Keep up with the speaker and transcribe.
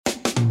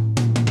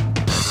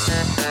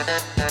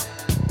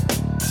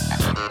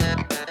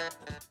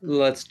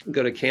Let's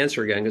go to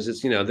cancer again, because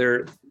it's,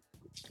 they're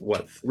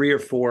 3 or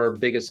 4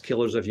 biggest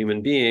killers of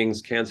human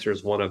beings. Cancer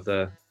is one of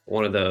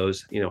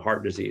those,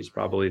 heart disease,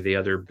 probably the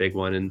other big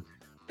one in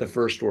the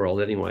first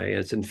world anyway.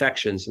 It's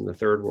infections in the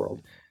third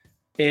world.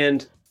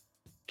 And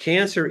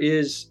cancer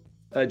is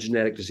a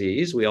genetic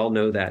disease. We all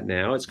know that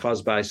now. It's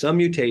caused by some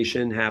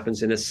mutation,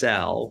 happens in a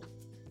cell.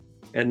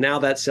 And now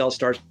that cell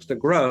starts to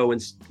grow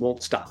and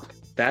won't stop.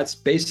 That's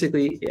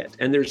basically it.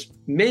 And there's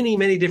many,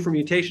 many different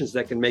mutations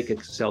that can make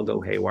a cell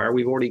go haywire.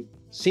 We've already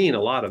seen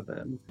a lot of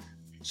them.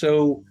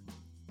 So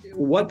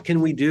what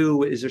can we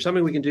do? Is there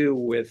something we can do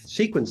with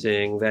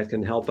sequencing that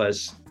can help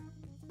us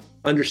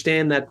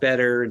understand that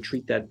better and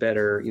treat that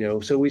better?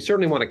 So we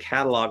certainly want to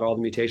catalog all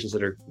the mutations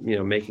that are,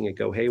 making it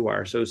go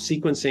haywire. So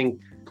sequencing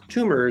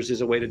tumors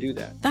is a way to do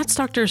that. That's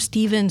Dr.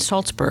 Steven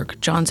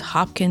Saltzberg, Johns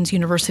Hopkins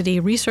University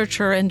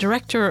researcher and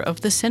director of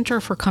the Center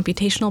for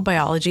Computational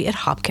Biology at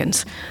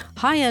Hopkins.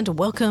 Hi, and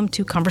welcome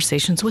to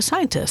Conversations with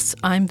Scientists.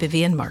 I'm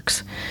Vivian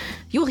Marks.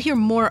 You'll hear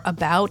more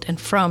about and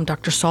from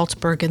Dr.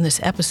 Saltzberg in this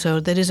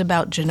episode that is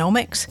about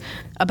genomics,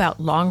 about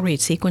long-read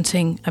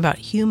sequencing, about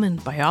human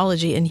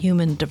biology and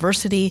human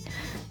diversity,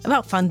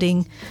 about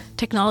funding,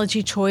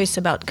 technology choice,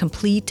 about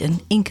complete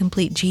and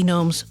incomplete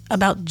genomes,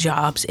 about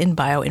jobs in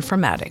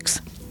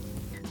bioinformatics.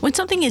 When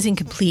something is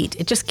incomplete,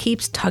 it just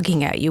keeps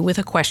tugging at you with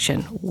a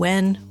question: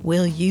 when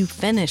will you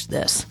finish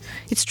this?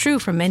 It's true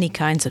for many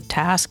kinds of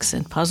tasks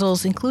and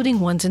puzzles,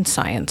 including ones in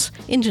science,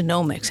 in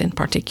genomics in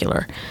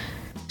particular.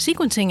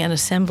 Sequencing and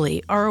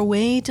assembly are a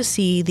way to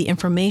see the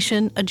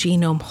information a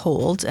genome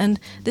holds, and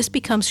this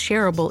becomes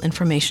shareable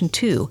information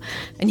too.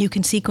 And you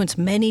can sequence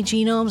many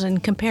genomes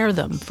and compare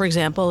them. For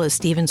example, as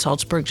Steven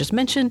Saltzberg just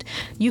mentioned,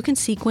 you can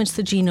sequence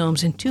the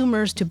genomes in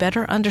tumors to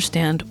better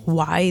understand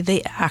why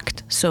they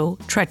act so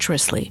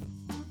treacherously.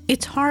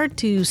 It's hard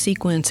to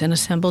sequence and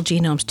assemble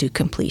genomes to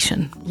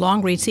completion.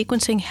 Long-read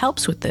sequencing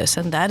helps with this,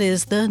 and that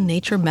is the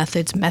Nature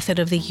Methods Method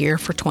of the Year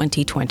for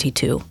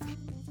 2022.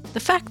 The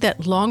fact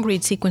that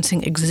long-read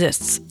sequencing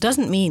exists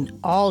doesn't mean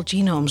all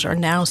genomes are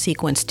now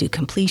sequenced to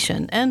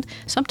completion, and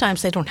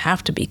sometimes they don't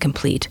have to be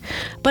complete.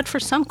 But for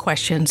some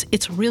questions,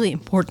 it's really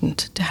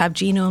important to have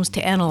genomes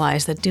to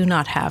analyze that do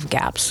not have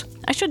gaps.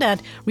 I should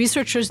add,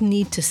 researchers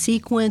need to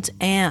sequence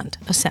and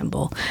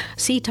assemble.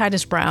 See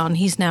Titus Brown.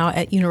 He's now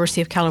at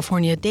University of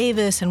California,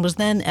 Davis, and was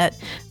then at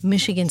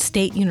Michigan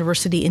State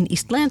University in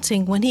East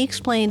Lansing when he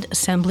explained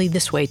assembly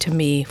this way to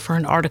me for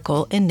an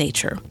article in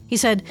Nature. He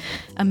said,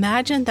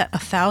 imagine that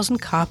 1,000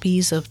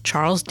 copies of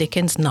Charles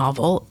Dickens'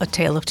 novel, A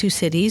Tale of Two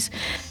Cities,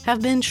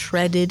 have been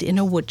shredded in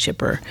a wood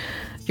chipper.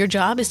 Your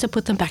job is to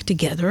put them back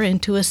together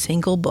into a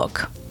single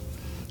book.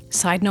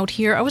 Side note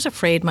here, I was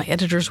afraid my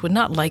editors would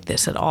not like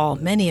this at all.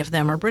 Many of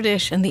them are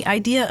British, and the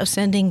idea of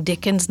sending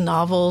Dickens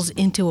novels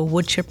into a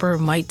wood chipper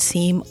might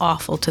seem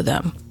awful to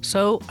them.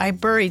 So I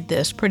buried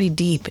this pretty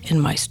deep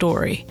in my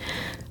story.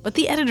 But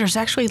the editors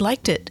actually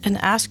liked it and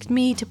asked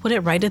me to put it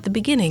right at the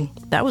beginning.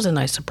 That was a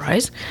nice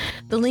surprise.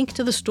 The link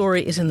to the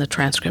story is in the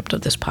transcript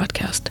of this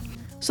podcast.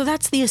 So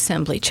that's the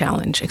assembly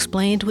challenge,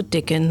 explained with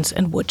Dickens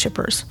and wood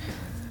chippers.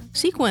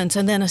 Sequence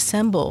and then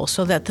assemble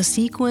so that the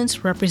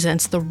sequence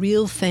represents the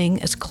real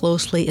thing as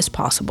closely as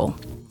possible.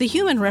 The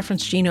human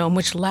reference genome,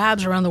 which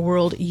labs around the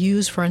world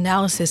use for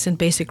analysis in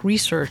basic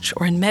research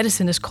or in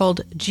medicine, is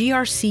called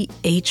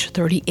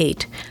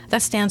GRCH38.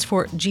 That stands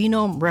for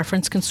Genome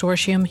Reference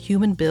Consortium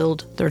Human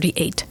Build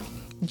 38.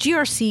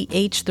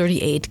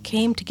 GRCH38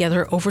 came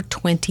together over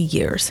 20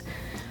 years.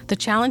 The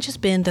challenge has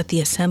been that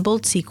the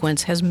assembled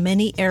sequence has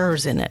many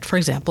errors in it, for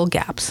example,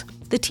 gaps.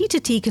 The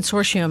T2T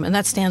Consortium, and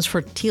that stands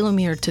for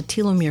Telomere to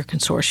Telomere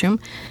Consortium,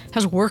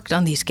 has worked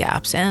on these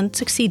gaps and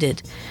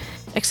succeeded,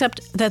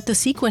 except that the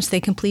sequence they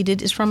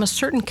completed is from a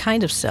certain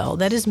kind of cell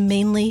that is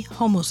mainly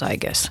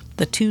homozygous.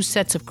 The two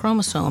sets of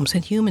chromosomes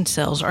in human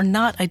cells are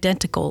not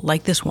identical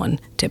like this one,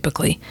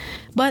 typically.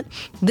 But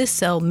this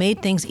cell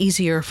made things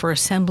easier for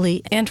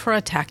assembly and for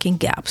attacking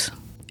gaps.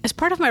 As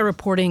part of my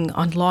reporting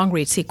on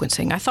long-read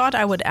sequencing, I thought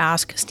I would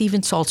ask Steven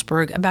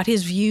Saltzberg about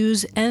his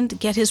views and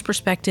get his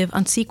perspective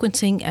on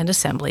sequencing and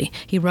assembly.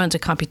 He runs a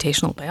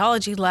computational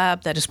biology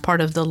lab that is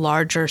part of the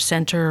larger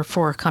Center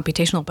for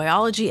Computational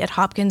Biology at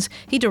Hopkins.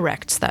 He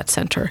directs that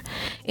center.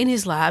 In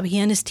his lab, he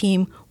and his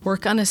team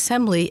work on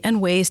assembly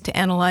and ways to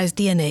analyze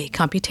DNA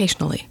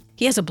computationally.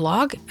 He has a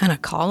blog and a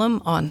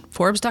column on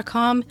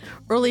Forbes.com.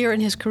 Earlier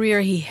in his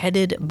career, he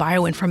headed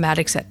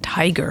bioinformatics at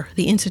Tiger,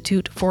 the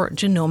Institute for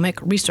Genomic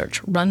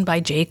Research, run by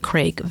J.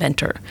 Craig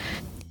Venter.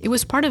 It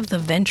was part of the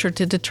venture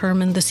to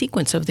determine the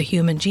sequence of the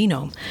human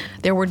genome.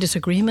 There were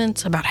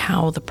disagreements about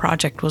how the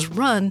project was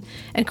run,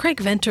 and Craig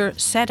Venter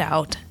set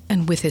out,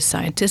 and with his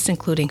scientists,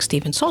 including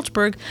Steven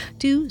Saltzberg,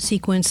 to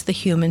sequence the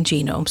human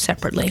genome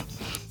separately.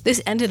 This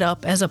ended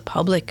up as a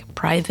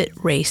public-private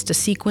race to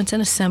sequence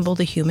and assemble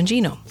the human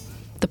genome.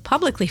 The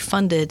publicly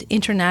funded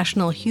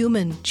International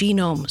Human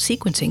Genome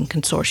Sequencing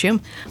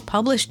Consortium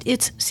published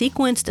its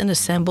sequenced and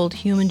assembled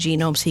human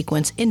genome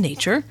sequence in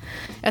Nature.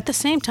 At the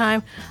same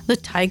time, the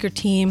Tiger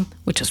team,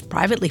 which was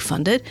privately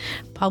funded,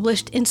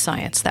 published in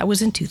Science. That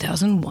was in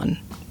 2001.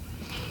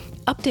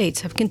 Updates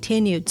have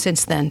continued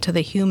since then to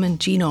the Human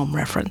Genome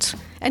Reference,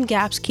 and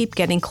gaps keep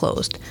getting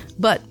closed.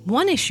 But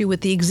one issue with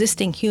the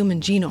existing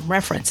Human Genome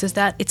Reference is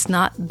that it's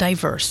not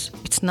diverse.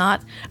 It's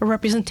not a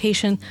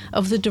representation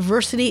of the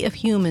diversity of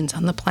humans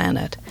on the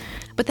planet.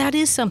 But that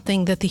is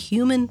something that the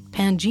Human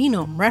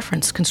Pangenome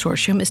Reference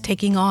Consortium is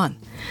taking on.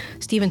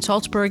 Stephen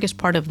Saltzberg is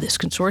part of this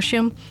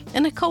consortium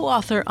and a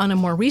co-author on a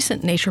more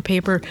recent Nature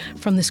paper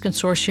from this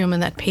consortium,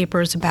 and that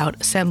paper is about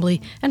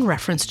assembly and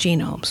reference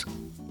genomes.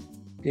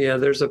 Yeah,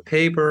 there's a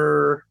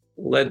paper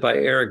led by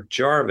Eric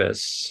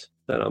Jarvis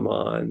that I'm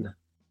on.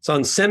 It's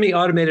on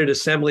semi-automated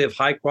assembly of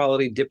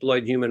high-quality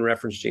diploid human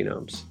reference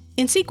genomes.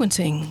 In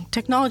sequencing,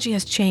 technology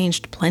has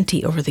changed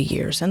plenty over the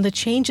years, and the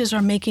changes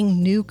are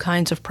making new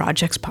kinds of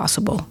projects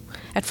possible.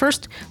 At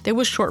first, there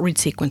was short-read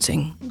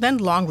sequencing, then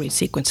long-read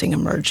sequencing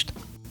emerged.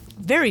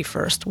 Very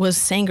first was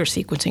Sanger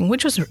sequencing,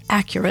 which was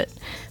accurate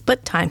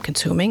but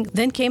time-consuming.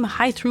 Then came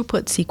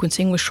high-throughput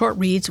sequencing with short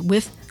reads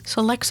with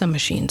Solexa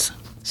machines.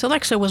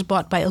 Solexa was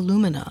bought by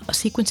Illumina, a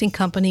sequencing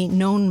company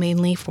known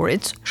mainly for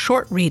its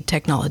short-read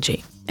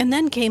technology. And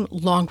then came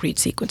long-read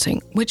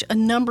sequencing, which a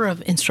number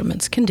of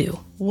instruments can do.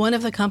 One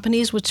of the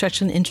companies with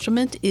such an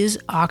instrument is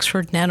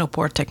Oxford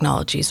Nanopore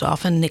Technologies,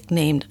 often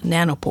nicknamed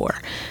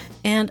Nanopore.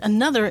 And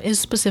another is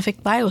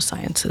Specific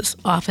Biosciences,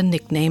 often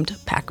nicknamed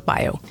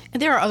PacBio.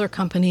 And there are other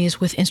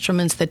companies with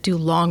instruments that do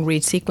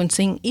long-read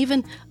sequencing.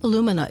 Even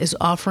Illumina is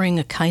offering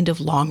a kind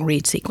of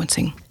long-read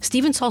sequencing.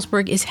 Stephen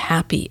Saltzberg is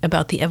happy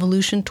about the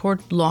evolution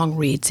toward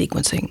long-read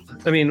sequencing.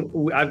 I mean,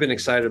 I've been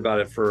excited about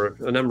it for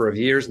a number of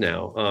years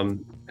now.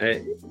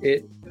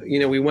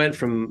 We went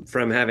from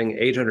having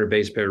 800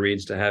 base pair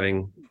reads to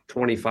having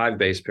 25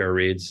 base pair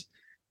reads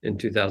in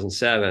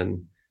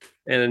 2007.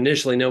 And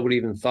initially, nobody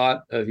even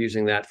thought of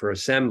using that for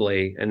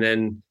assembly. And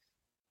then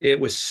it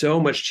was so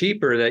much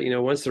cheaper that,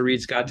 once the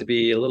reads got to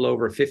be a little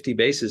over 50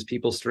 bases,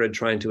 people started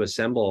trying to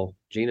assemble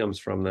genomes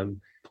from them.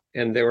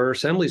 And there were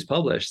assemblies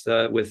published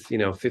with,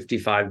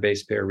 55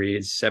 base pair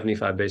reads,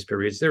 75 base pair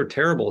reads. They were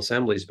terrible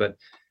assemblies, but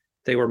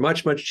they were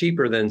much, much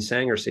cheaper than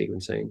Sanger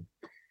sequencing.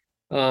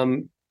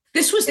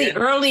 This was the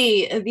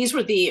early, these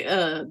were the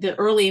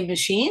early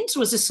machines?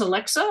 Was this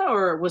Solexa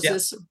or was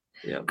this?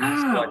 Yeah,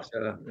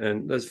 Solexa.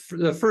 And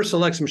the first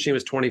Solexa machine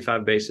was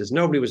 25 bases.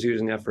 Nobody was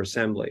using that for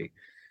assembly.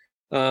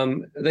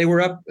 They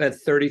were up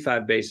at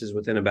 35 bases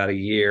within about a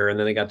year, and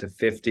then they got to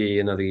 50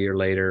 another year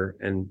later.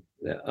 And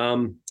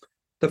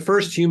the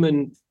first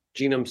human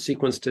genome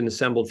sequenced and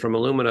assembled from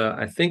Illumina,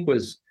 I think,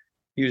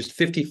 used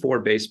 54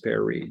 base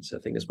pair reads, I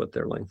think is what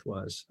their length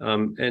was.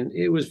 And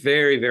it was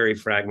very, very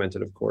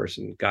fragmented, of course,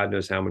 and God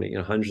knows how many,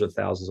 hundreds of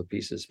thousands of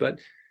pieces. But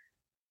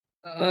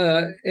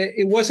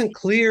it wasn't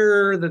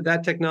clear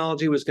that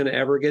technology was going to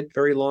ever get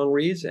very long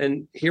reads.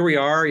 And here we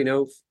are,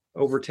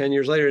 over 10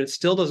 years later, and it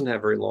still doesn't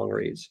have very long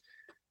reads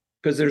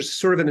because there's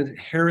sort of an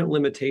inherent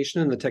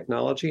limitation in the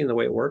technology and the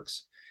way it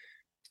works.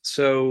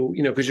 So,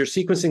 because you're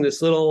sequencing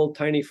this little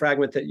tiny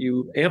fragment that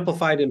you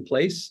amplified in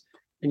place,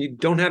 and you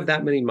don't have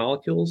that many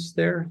molecules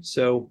there.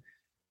 So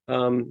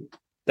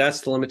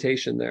that's the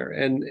limitation there.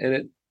 And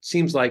it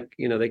seems like,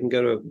 they can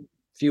go to a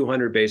few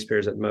hundred base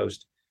pairs at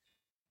most.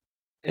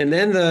 And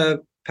then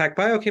the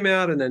PacBio came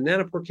out, and then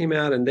Nanopore came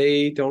out, and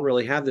they don't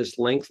really have this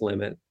length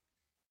limit,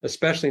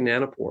 especially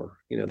Nanopore.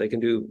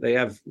 They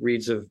have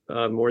reads of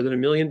more than 1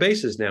 million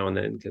bases now and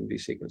then can be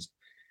sequenced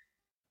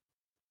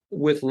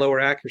with lower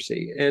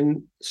accuracy.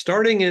 And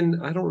starting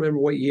in, I don't remember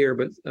what year,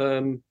 but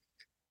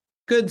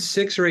good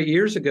 6 or 8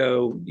 years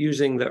ago,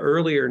 using the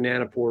earlier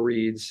Nanopore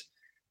reads,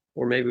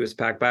 or maybe it was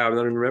PacBio, I don't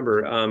even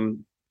remember,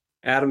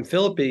 Adam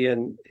Philippi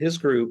and his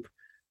group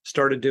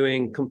started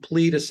doing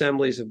complete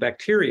assemblies of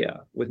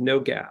bacteria with no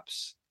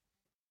gaps,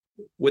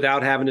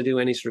 without having to do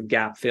any sort of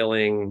gap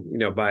filling,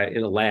 in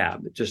a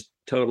lab, just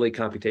totally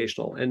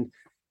computational. And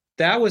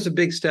that was a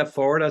big step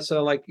forward. I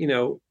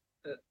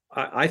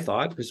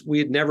thought, because we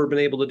had never been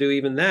able to do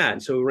even that.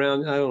 And so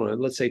around, I don't know,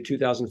 let's say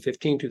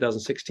 2015,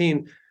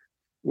 2016,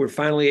 we're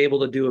finally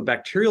able to do a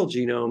bacterial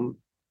genome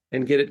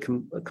and get it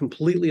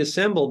completely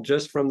assembled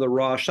just from the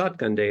raw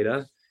shotgun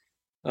data.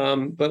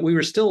 But we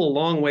were still a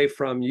long way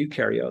from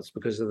eukaryotes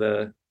because of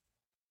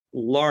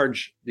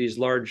these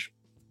large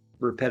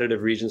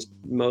repetitive regions,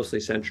 mostly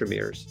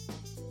centromeres.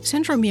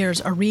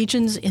 Centromeres are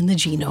regions in the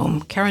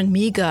genome. Karen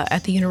Miga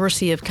at the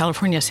University of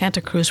California,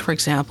 Santa Cruz, for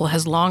example,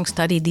 has long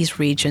studied these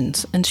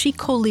regions, and she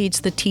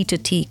co-leads the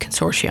T2T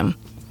consortium.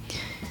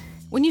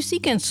 When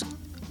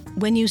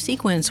you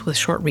sequence with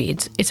short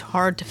reads, it's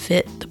hard to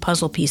fit the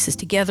puzzle pieces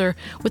together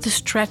with a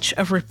stretch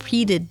of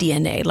repeated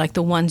DNA like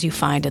the ones you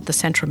find at the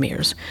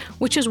centromeres,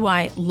 which is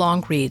why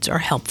long reads are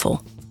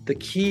helpful. The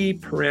key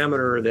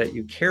parameter that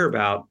you care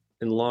about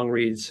in long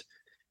reads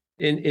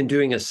in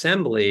doing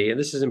assembly, and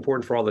this is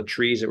important for all the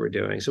trees that we're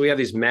doing. So we have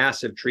these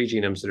massive tree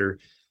genomes that are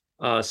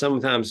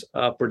sometimes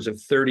upwards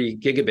of 30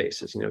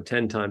 gigabases,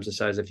 10 times the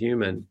size of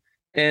human.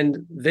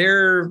 And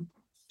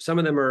some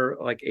of them are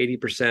like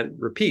 80%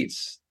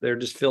 repeats. They're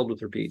just filled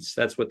with repeats.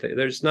 That's what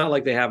they're just not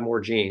like they have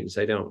more genes.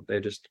 They don't. They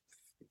just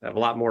have a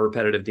lot more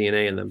repetitive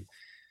DNA in them.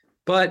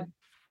 But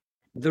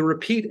the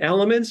repeat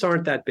elements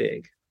aren't that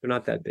big. They're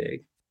not that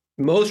big.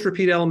 Most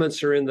repeat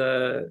elements are in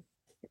the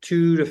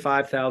 2,000 to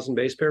 5,000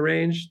 base pair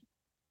range,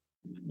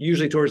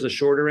 usually towards the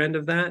shorter end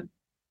of that.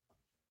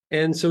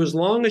 And so as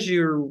long as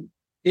your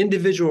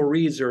individual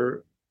reads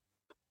are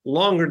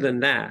longer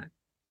than that,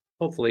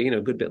 hopefully, a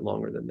good bit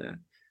longer than that,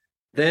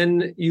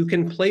 then you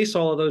can place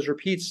all of those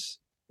repeats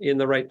in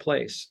the right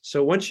place.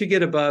 So once you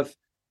get above,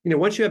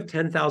 once you have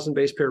 10,000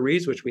 base pair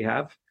reads, which we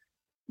have,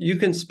 you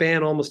can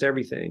span almost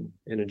everything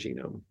in a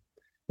genome,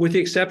 with the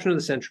exception of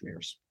the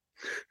centromeres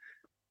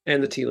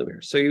and the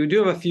telomeres. So you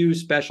do have a few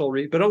special,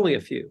 but only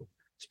a few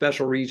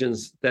special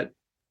regions that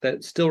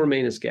still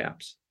remain as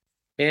gaps.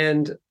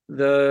 And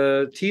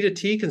the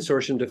T2T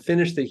consortium to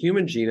finish the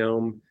human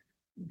genome,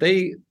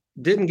 they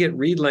didn't get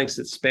read lengths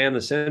that span the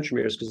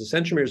centromeres because the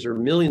centromeres are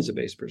millions of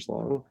base pairs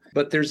long,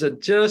 but there's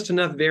just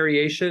enough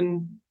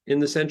variation in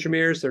the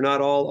centromeres. They're not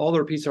all the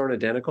repeats aren't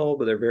identical,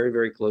 but they're very,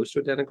 very close to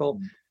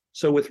identical.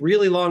 So with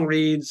really long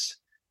reads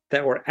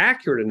that were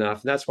accurate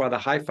enough, and that's why the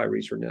HiFi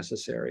reads were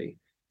necessary,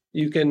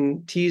 you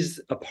can tease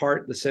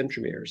apart the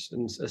centromeres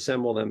and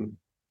assemble them,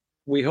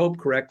 we hope,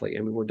 correctly.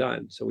 I mean, we're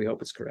done, so we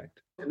hope it's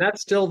correct. And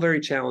that's still very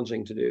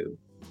challenging to do.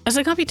 As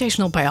a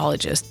computational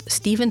biologist,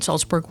 Steven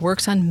Saltzberg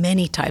works on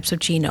many types of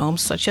genomes,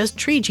 such as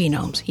tree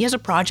genomes. He has a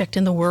project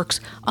in the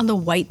works on the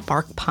white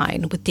bark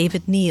pine with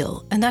David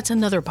Neal, and that's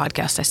another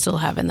podcast I still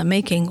have in the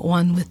making,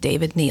 one with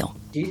David Neal.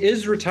 He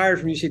is retired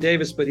from UC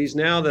Davis, but he's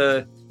now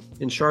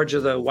in charge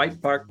of the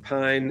White Bark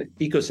Pine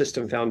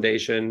Ecosystem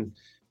Foundation,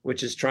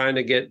 which is trying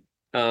to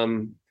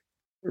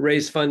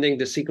raise funding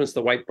to sequence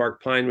the white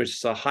bark pine, which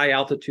is a high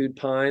altitude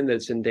pine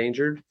that's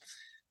endangered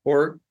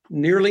or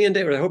nearly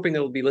endangered. We're hoping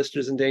it'll be listed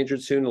as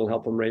endangered soon. It'll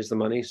help them raise the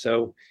money.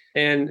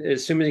 And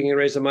as soon as he can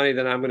raise the money,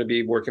 then I'm going to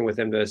be working with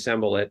him to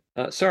assemble it.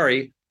 I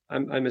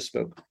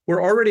misspoke.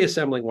 We're already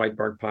assembling white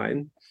bark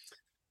pine.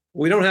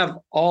 We don't have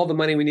all the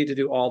money we need to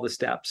do all the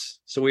steps.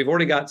 So we've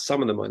already got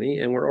some of the money,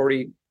 and we're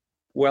already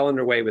well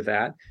underway with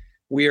that.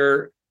 We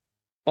are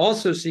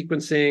also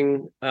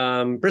sequencing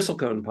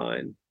bristlecone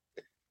pine.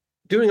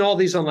 Doing all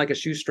these on like a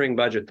shoestring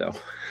budget, though.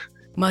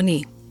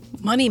 Money.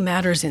 Money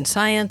matters in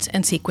science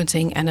and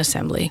sequencing and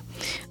assembly.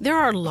 There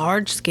are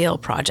large-scale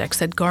projects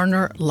that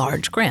garner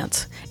large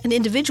grants, and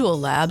individual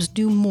labs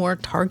do more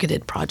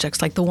targeted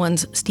projects like the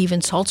ones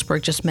Steven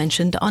Saltzberg just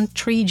mentioned on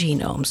tree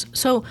genomes.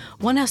 So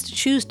one has to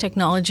choose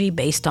technology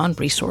based on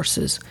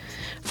resources.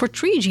 For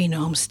tree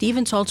genomes,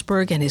 Steven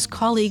Saltzberg and his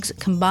colleagues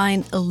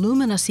combine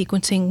Illumina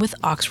sequencing with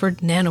Oxford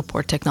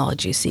Nanopore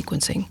Technologies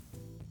sequencing.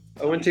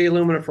 I went to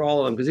Illumina for all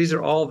of them because these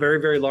are all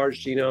very, very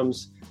large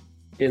genomes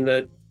in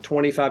the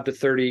 25 to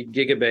 30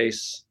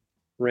 gigabase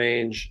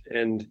range,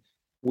 and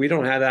we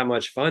don't have that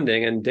much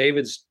funding. And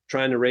David's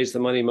trying to raise the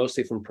money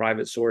mostly from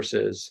private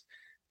sources,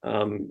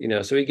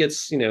 so he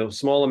gets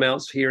small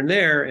amounts here and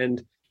there,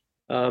 and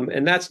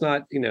that's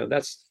not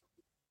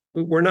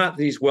we're not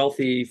these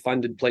wealthy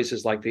funded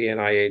places like the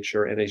NIH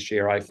or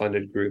NHGRI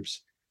funded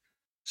groups.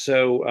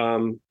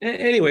 So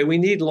anyway, we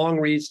need long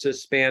reads to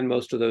span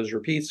most of those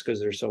repeats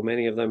because there's so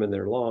many of them and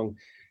they're long.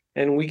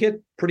 And we get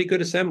pretty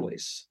good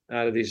assemblies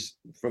out of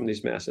from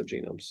these massive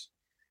genomes.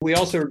 We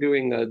also are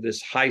doing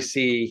this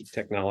Hi-C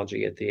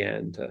technology at the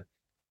end to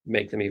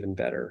make them even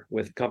better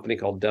with a company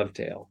called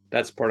Dovetail.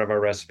 That's part of our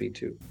recipe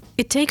too.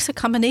 It takes a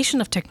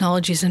combination of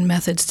technologies and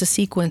methods to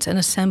sequence and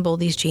assemble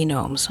these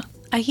genomes.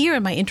 I hear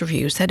in my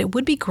interviews that it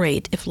would be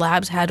great if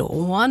labs had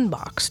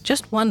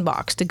just one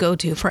box to go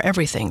to for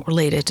everything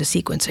related to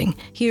sequencing.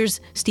 Here's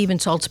Steven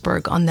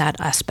Saltzberg on that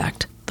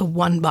aspect, the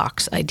one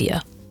box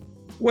idea.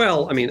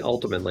 Well, I mean,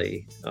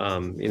 ultimately,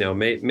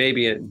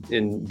 maybe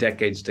in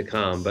decades to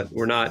come, but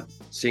we're not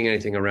seeing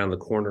anything around the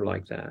corner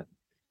like that.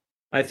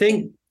 I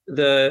think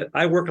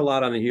I work a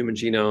lot on the human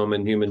genome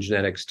and human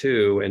genetics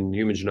too, and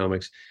human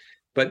genomics,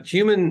 but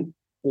human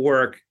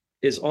work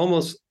it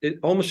almost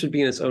should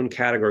be in its own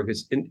category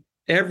because in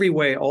every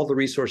way, all the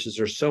resources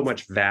are so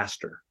much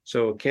vaster.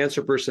 So a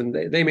cancer person,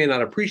 they may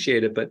not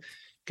appreciate it, but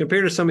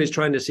compared to somebody who's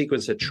trying to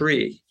sequence a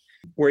tree,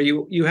 where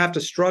you have to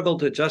struggle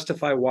to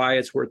justify why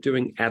it's worth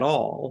doing at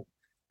all,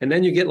 and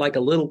then you get like a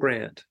little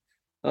grant.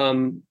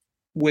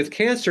 With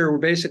cancer, we're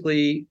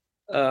basically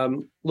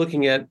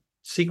looking at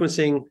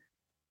sequencing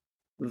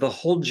the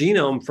whole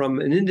genome from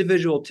an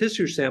individual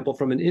tissue sample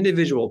from an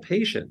individual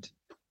patient.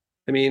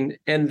 I mean,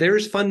 and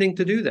there's funding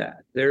to do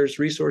that. There's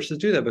resources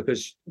to do that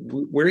because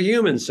we're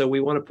humans, so we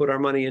want to put our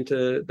money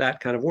into that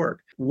kind of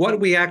work. What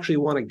we actually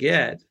want to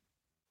get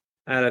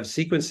out of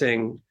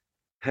sequencing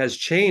has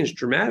changed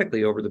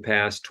dramatically over the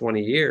past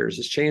 20 years.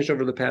 It's changed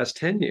over the past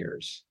 10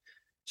 years.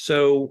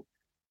 So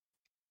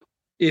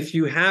if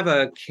you have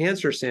a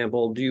cancer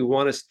sample, do you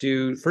want to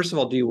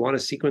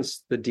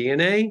sequence the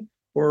DNA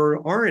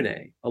or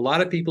RNA? A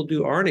lot of people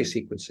do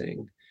RNA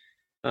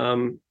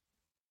sequencing.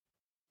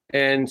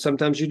 And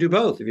sometimes you do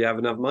both. If you have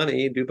enough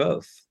money, you do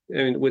both.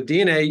 I mean, with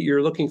DNA,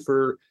 you're looking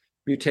for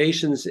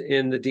mutations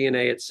in the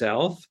DNA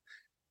itself.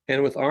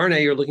 And with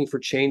RNA, you're looking for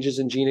changes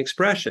in gene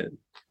expression,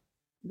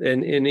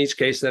 and in each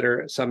case that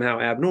are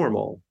somehow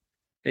abnormal.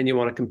 And you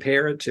want to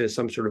compare it to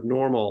some sort of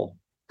normal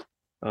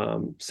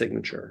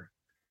signature.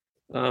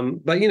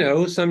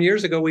 But, some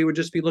years ago, we would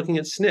just be looking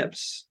at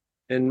SNPs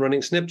and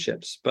running SNP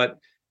chips.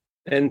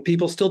 And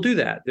people still do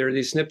that. There are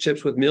these SNP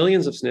chips with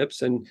millions of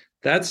SNPs, and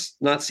that's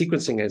not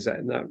sequencing,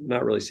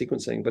 not really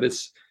sequencing, but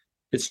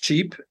it's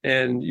cheap,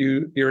 and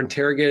you're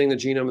interrogating the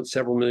genome at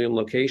several million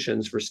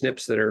locations for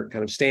SNPs that are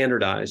kind of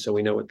standardized, so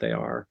we know what they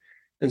are.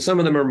 And some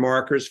of them are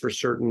markers for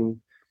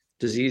certain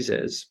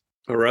diseases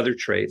or other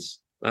traits.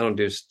 I don't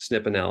do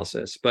SNP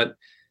analysis, but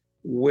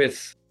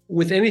with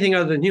anything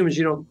other than humans,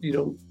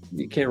 you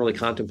can't really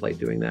contemplate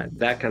doing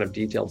that kind of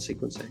detailed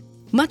sequencing.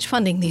 Much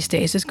funding these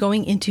days is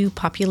going into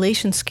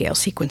population-scale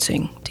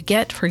sequencing to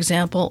get, for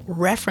example,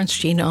 reference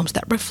genomes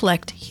that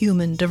reflect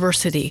human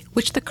diversity,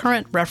 which the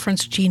current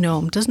reference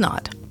genome does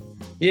not.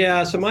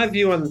 Yeah, so my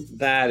view on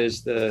that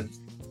is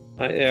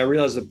I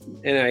realize the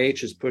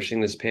NIH is pushing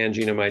this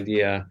pangenome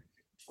idea.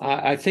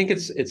 I think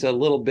it's a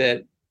little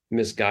bit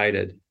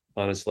misguided,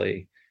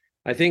 honestly.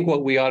 I think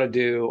what we ought to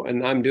do,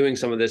 and I'm doing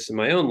some of this in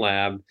my own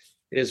lab,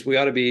 is we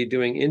ought to be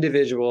doing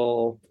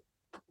individual,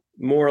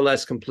 more or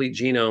less complete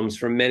genomes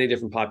from many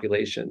different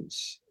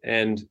populations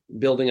and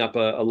building up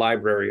a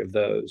library of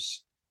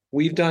those.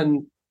 We've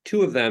done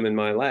 2 of them in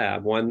my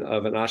lab, one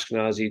of an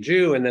Ashkenazi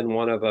Jew and then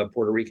one of a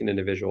Puerto Rican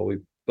individual. We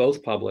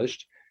both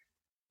published.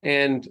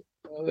 And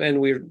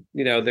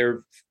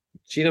they're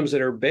genomes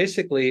that are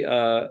basically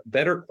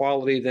better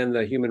quality than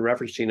the human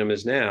reference genome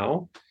is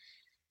now.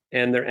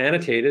 And they're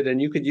annotated,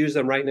 and you could use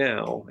them right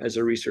now as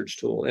a research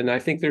tool. And I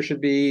think there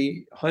should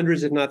be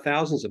hundreds, if not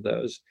thousands of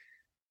those.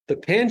 The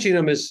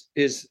pangenome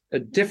is a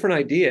different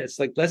idea. It's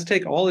like, let's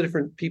take all the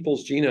different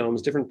people's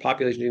genomes, different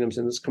population genomes,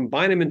 and let's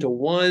combine them into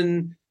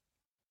one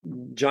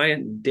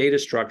giant data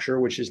structure,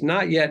 which is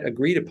not yet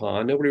agreed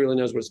upon. Nobody really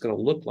knows what it's going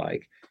to look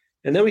like.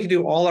 And then we can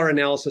do all our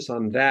analysis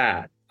on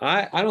that.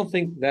 I don't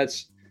think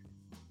that's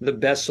the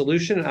best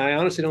solution. I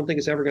honestly don't think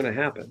it's ever going to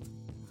happen.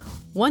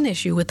 One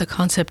issue with the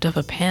concept of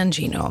a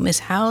pangenome is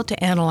how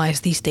to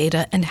analyze these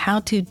data and how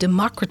to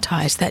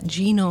democratize that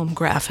genome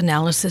graph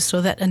analysis so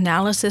that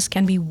analysis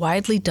can be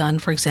widely done,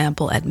 for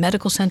example, at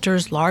medical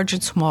centers, large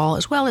and small,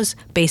 as well as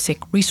basic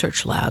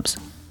research labs.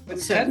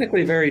 It's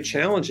technically very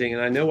challenging,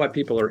 and I know why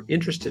people are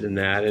interested in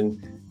that.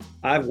 And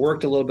I've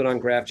worked a little bit on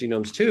graph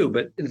genomes too,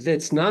 but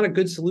it's not a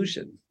good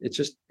solution. It's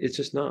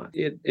just not.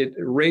 It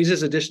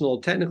raises additional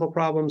technical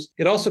problems.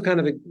 It also kind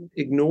of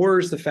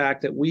ignores the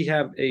fact that we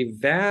have a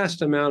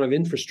vast amount of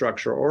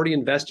infrastructure already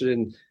invested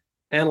in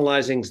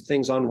analyzing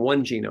things on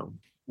one genome.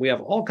 We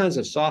have all kinds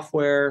of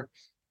software.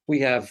 We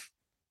have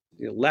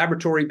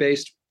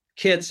laboratory-based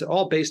kits,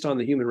 all based on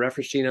the human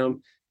reference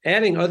genome.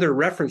 Adding other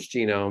reference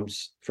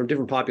genomes from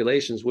different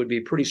populations would be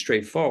pretty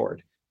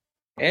straightforward.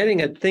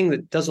 Adding a thing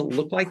that doesn't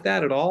look like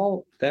that at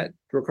all, that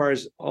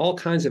requires all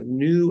kinds of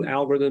new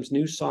algorithms,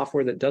 new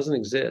software that doesn't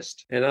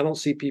exist. And I don't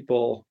see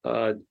people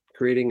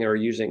creating or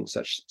using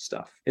such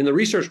stuff. In the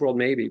research world,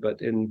 maybe,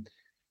 but in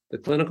the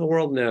clinical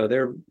world, no.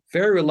 They're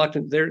very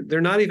reluctant. They're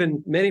not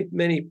even,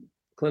 many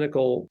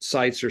clinical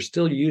sites are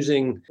still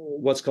using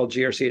what's called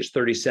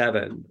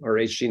GRCH37 or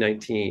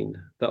HG19,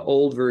 the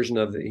old version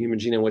of the human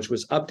genome, which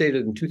was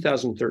updated in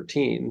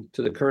 2013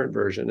 to the current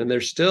version. And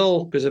they're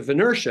still, because of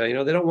inertia,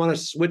 they don't want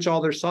to switch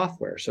all their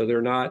software. So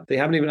they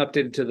haven't even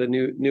updated to the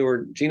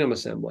newer genome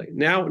assembly.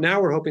 Now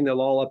we're hoping they'll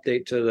all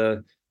update to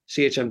the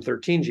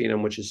CHM13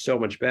 genome, which is so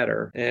much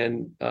better.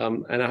 And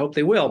I hope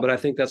they will, but I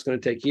think that's going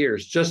to take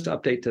years just to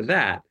update to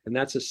that. And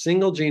that's a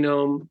single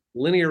genome,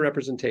 linear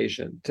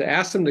representation. To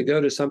ask them to go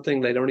to something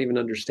they don't even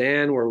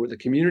understand, where the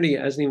community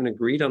hasn't even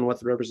agreed on what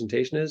the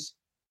representation is,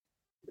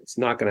 it's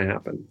not going to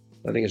happen.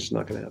 I think it's just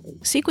not going to happen.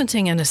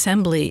 Sequencing and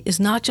assembly is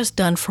not just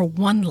done for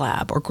one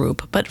lab or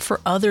group, but for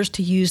others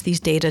to use these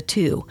data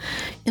too.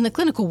 In the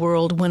clinical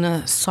world, when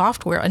a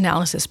software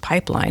analysis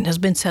pipeline has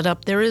been set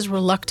up, there is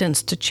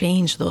reluctance to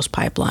change those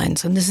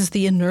pipelines. And this is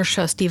the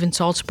inertia Steven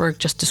Saltzberg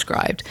just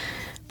described.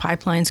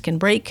 Pipelines can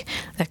break,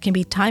 that can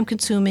be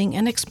time-consuming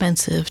and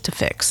expensive to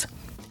fix.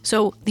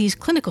 So these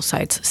clinical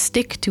sites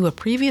stick to a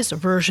previous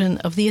version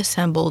of the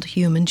assembled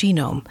human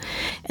genome.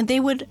 And they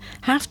would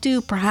have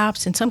to,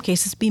 perhaps in some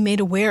cases, be made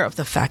aware of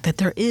the fact that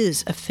there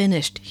is a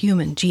finished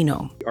human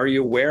genome. Are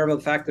you aware of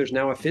the fact there's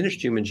now a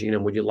finished human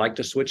genome? Would you like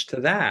to switch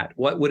to that?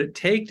 What would it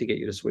take to get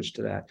you to switch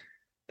to that?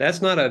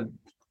 That's not a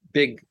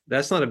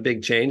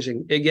big change,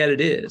 and yet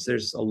it is.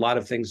 There's a lot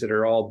of things that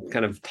are all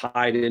kind of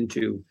tied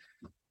into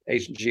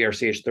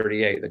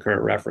GRCH38, the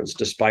current reference,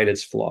 despite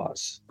its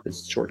flaws,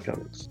 its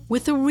shortcomings.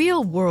 With the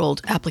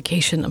real-world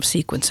application of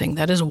sequencing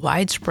that is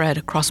widespread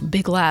across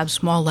big labs,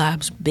 small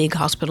labs, big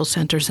hospital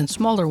centers, and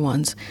smaller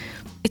ones,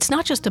 it's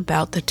not just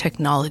about the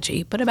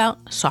technology, but about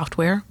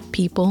software,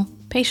 people,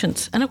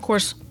 patients, and of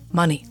course,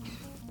 money.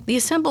 The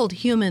assembled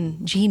human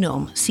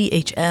genome,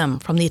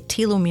 CHM, from the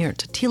Telomere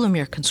to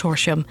Telomere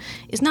Consortium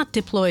is not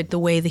diploid the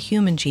way the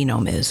human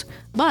genome is,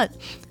 but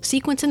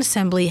sequence and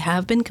assembly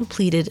have been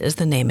completed, as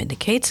the name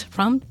indicates,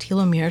 from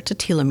telomere to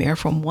telomere,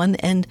 from one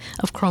end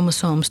of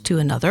chromosomes to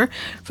another,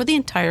 for the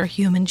entire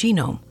human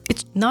genome.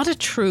 It's not a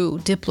true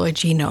diploid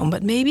genome,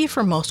 but maybe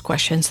for most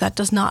questions that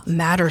does not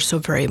matter so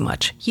very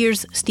much.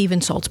 Here's Steven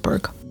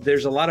Saltzberg.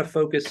 There's a lot of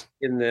focus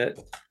in the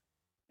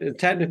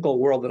technical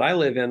world that I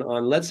live in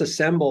on let's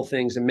assemble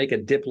things and make a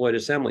diploid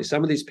assembly.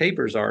 Some of these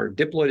papers are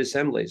diploid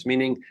assemblies,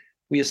 meaning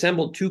we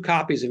assembled 2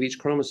 copies of each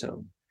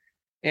chromosome.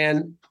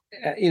 And,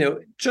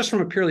 just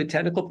from a purely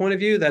technical point of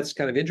view, that's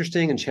kind of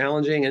interesting and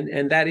challenging.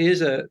 And that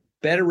is a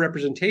better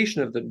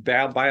representation of the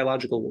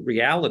biological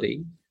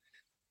reality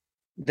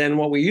than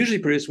what we usually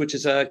produce, which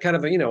is a kind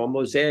of a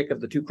mosaic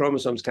of the 2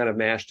 chromosomes kind of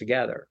mashed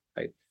together,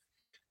 right?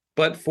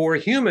 But for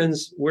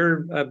humans,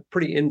 we're a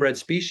pretty inbred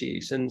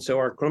species. And so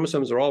our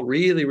chromosomes are all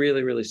really,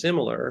 really, really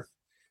similar.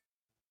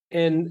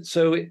 And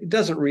so it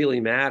doesn't really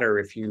matter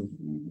if you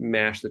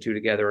mash the 2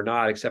 together or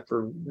not, except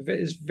for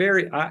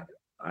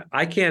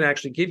I can't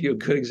actually give you a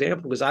good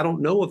example because I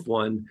don't know of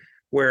one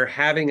where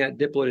having that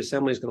diploid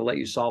assembly is going to let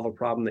you solve a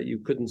problem that you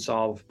couldn't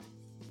solve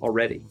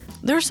already.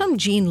 There are some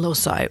gene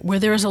loci where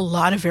there is a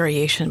lot of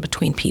variation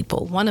between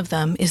people. One of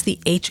them is the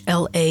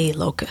HLA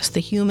locus,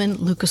 the human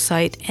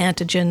leukocyte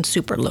antigen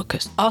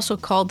superlocus, also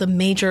called the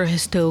major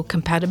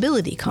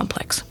histocompatibility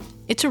complex.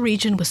 It's a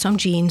region with some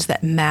genes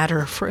that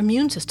matter for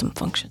immune system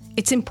function.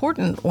 It's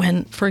important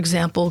when, for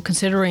example,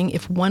 considering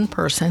if one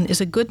person is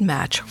a good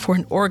match for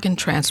an organ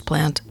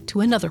transplant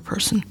to another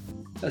person.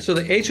 So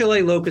the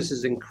HLA locus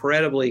is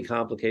incredibly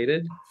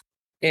complicated.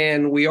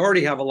 And we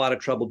already have a lot of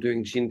trouble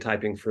doing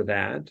genotyping for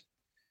that.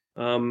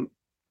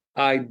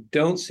 I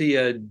don't see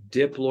a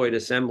diploid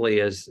assembly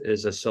as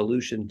a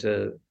solution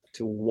to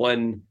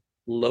one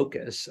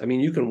locus. I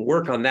mean, you can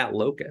work on that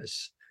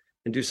locus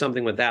and do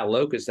something with that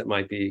locus that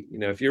might be,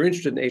 if you're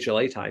interested in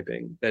HLA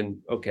typing,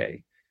 then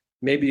okay,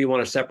 maybe you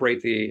want to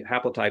separate the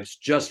haplotypes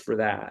just for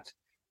that.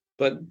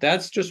 But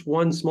that's just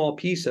one small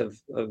piece of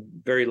a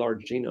very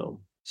large genome.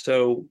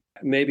 So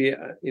maybe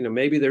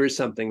there is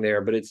something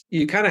there, but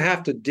you kind of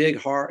have to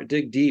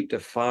dig deep to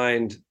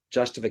find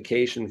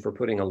justification for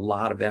putting a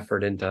lot of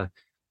effort into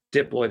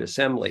diploid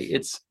assembly.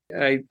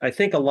 I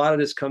think a lot of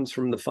this comes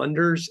from the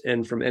funders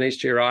and from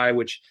NHGRI,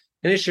 which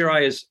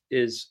NHGRI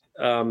is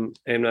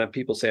and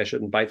people say I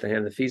shouldn't bite the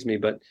hand that feeds me,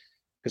 but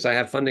because I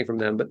have funding from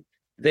them, but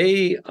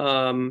they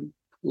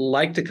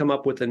like to come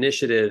up with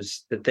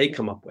initiatives that they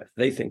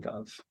think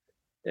of.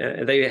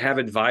 They have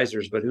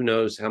advisors, but who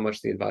knows how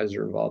much the advisors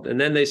are involved. And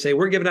then they say,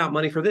 we're giving out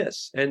money for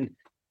this. And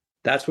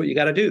that's what you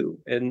got to do.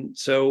 And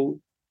so,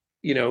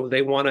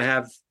 they want to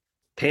have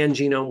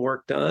pan-genome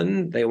work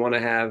done. They want to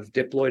have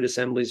diploid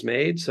assemblies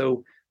made.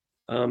 So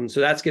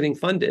that's getting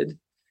funded.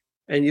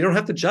 And you don't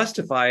have to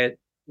justify it,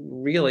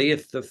 really,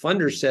 if the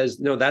funder says,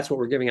 no, that's what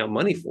we're giving out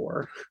money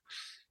for.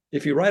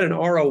 If you write an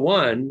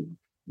R01,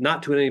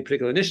 not to any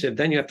particular initiative,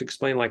 then you have to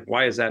explain,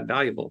 why is that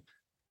valuable?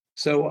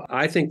 So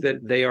I think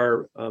that they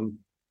are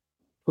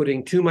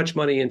putting too much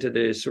money into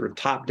the sort of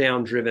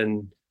top-down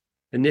driven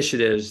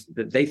initiatives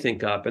that they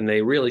think up, and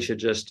they really should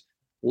just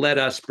let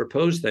us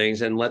propose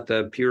things and let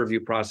the peer review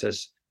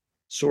process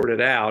sort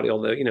it out.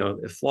 Although,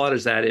 as flawed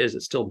as that is,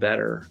 it's still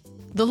better.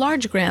 The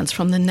large grants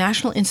from the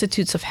National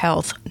Institutes of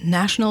Health,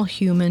 National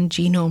Human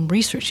Genome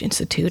Research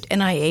Institute,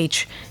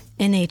 NIH,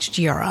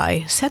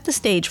 NHGRI, set the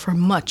stage for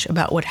much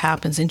about what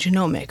happens in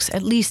genomics,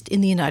 at least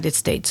in the United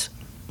States.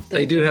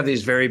 They do have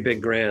these very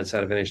big grants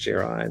out of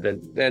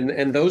NHGRI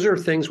and those are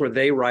things where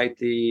they write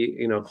the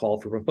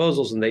call for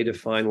proposals and they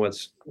define what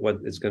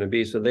it's going to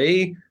be. So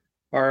they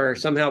are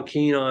somehow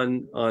keen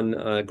on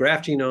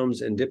graph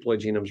genomes and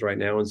diploid genomes right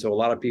now, and so a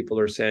lot of people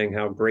are saying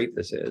how great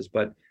this is.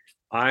 But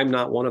I'm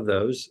not one of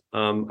those.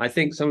 I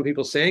think some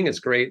people saying it's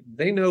great,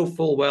 they know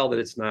full well that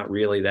it's not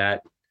really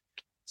that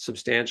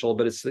substantial,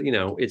 but it's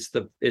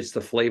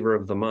the flavor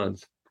of the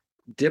month.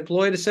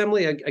 Diploid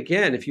assembly,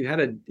 again, if you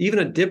had even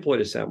a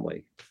diploid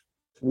assembly,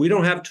 we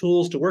don't have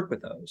tools to work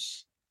with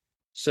those.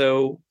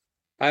 So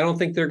I don't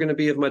think they're going to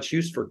be of much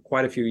use for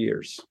quite a few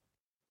years.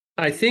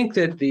 I think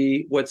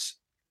that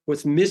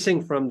what's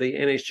missing from the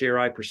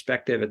NHGRI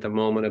perspective at the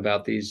moment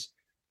about these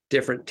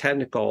different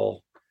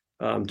technical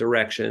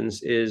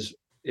directions is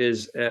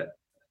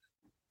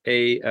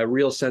a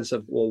real sense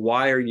of, well,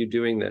 why are you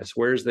doing this?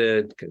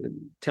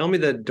 Tell me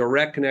the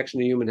direct connection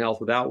to human health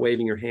without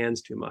waving your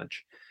hands too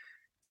much.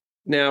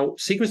 Now,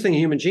 sequencing a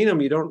human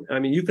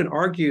genome, you can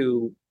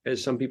argue,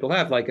 as some people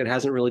have, it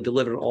hasn't really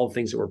delivered all the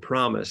things that were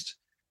promised.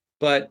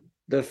 But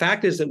the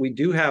fact is that we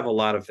do have a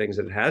lot of things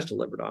that it has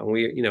delivered on.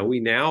 We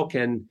now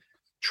can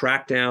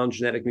track down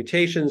genetic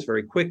mutations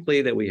very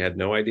quickly that we had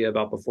no idea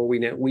about before.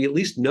 We at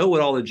least know what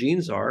all the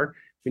genes are.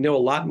 We know a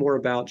lot more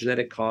about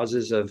genetic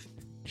causes of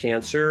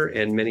cancer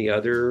and many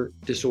other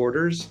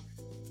disorders.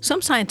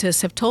 Some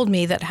scientists have told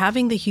me that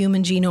having the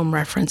Human Genome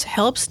Reference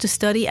helps to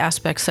study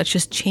aspects such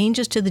as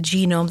changes to the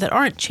genome that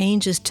aren't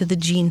changes to the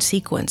gene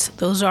sequence.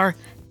 Those are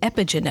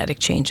epigenetic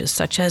changes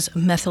such as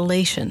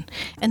methylation,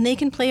 and they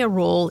can play a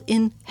role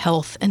in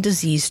health and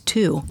disease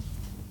too.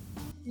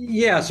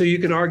 Yeah, so you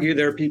can argue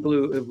there are people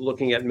who are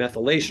looking at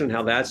methylation,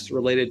 how that's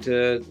related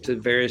to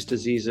various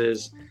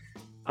diseases.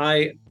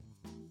 I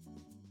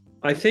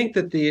think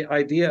that the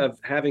idea of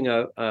having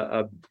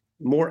a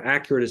more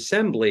accurate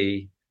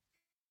assembly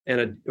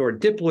or a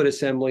diploid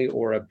assembly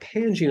or a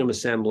pangenome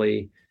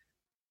assembly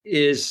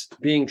is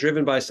being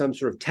driven by some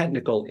sort of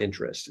technical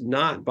interest,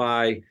 not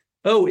by,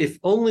 oh, if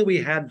only we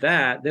had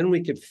that, then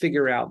we could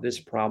figure out this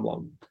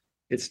problem.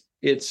 It's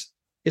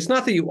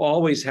not that you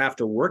always have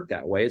to work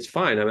that way. It's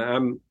fine.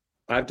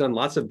 I've done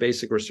lots of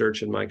basic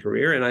research in my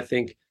career, and I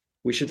think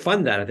we should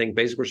fund that. I think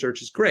basic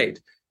research is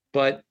great.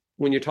 But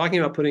when you're talking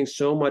about putting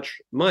so much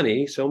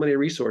money, so many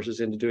resources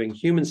into doing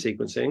human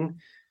sequencing,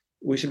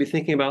 we should be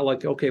thinking about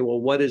like, okay,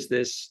 well, what is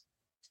this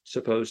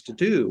supposed to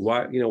do?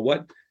 Why,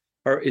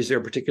 is there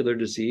a particular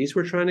disease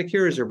we're trying to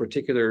cure? Is there a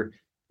particular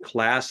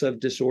class of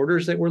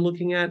disorders that we're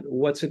looking at?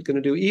 What's it going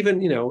to do?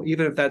 Even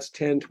if that's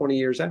 10, 20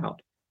 years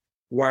out,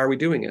 why are we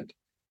doing it?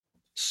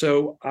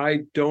 So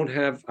I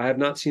have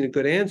not seen a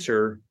good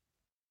answer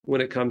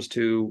when it comes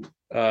to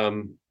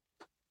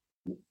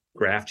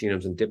graft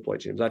genomes and diploid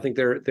genomes. I think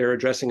they're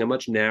addressing a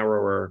much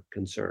narrower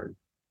concern.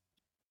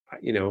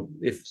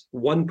 If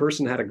one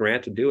person had a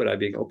grant to do it, I'd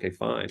be okay,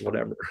 fine,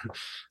 whatever.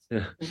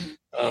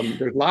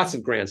 There's lots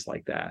of grants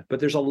like that, but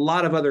there's a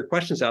lot of other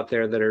questions out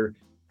there that are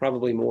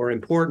probably more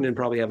important and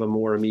probably have a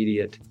more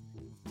immediate,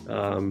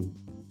 a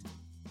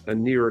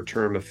nearer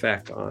term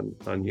effect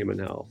on human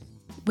health.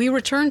 We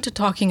return to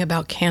talking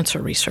about cancer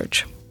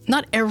research.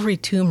 Not every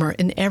tumor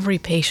in every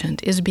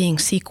patient is being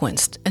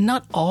sequenced, and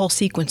not all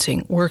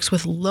sequencing works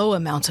with low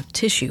amounts of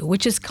tissue,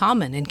 which is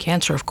common in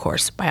cancer, of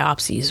course.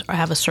 Biopsies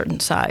have a certain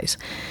size.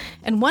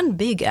 And one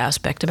big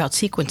aspect about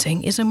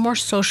sequencing is a more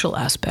social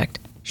aspect,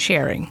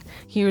 sharing.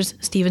 Here's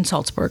Steven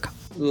Saltzberg.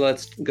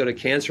 Let's go to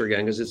cancer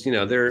again, because it's,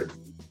 they're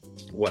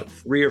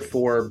 3 or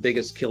 4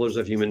 biggest killers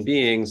of human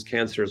beings.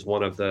 Cancer is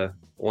one of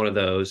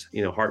those,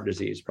 heart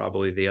disease,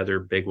 probably the other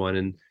big one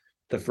in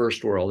the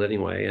first world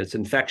anyway. It's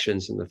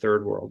infections in the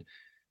third world.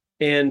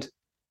 And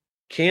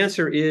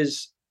cancer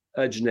is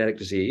a genetic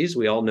disease.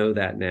 We all know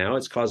that now.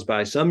 It's caused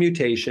by some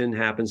mutation,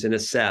 happens in a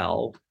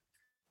cell,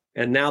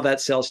 and now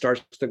that cell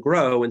starts to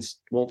grow and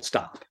won't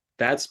stop.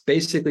 That's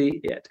basically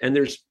it. And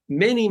there's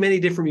many, many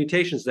different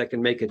mutations that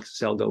can make a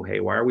cell go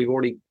haywire. We've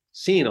already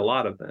seen a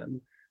lot of them.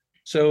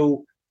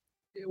 So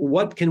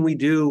what can we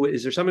do?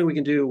 Is there something we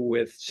can do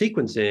with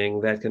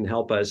sequencing that can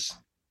help us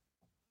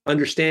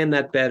understand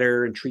that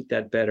better and treat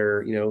that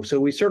better?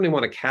 So we certainly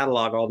want to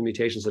catalog all the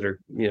mutations that are,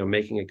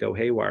 making it go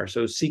haywire.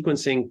 So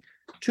sequencing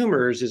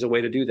tumors is a way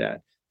to do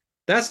that.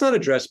 That's not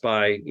addressed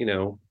by,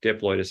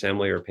 diploid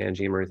assembly or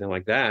pangenome or anything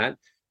like that.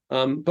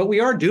 But we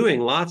are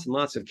doing lots and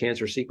lots of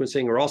cancer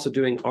sequencing. We're also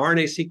doing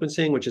RNA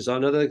sequencing, which is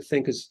another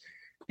thing, because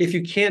if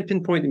you can't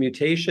pinpoint the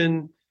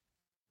mutation,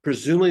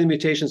 presumably the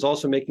mutation is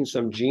also making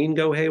some gene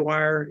go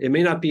haywire. It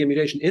may not be a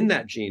mutation in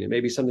that gene. It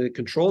may be something that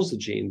controls the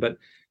gene. But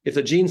if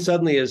the gene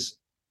suddenly is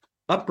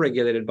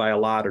upregulated by a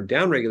lot or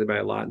downregulated by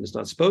a lot and it's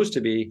not supposed to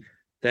be,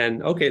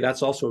 then okay,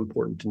 that's also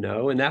important to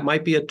know. And that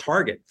might be a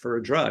target for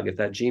a drug. If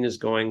that gene is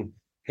going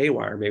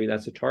haywire, maybe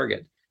that's a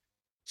target.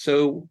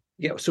 So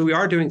so we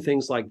are doing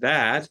things like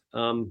that.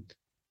 And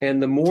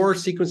the more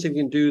sequencing we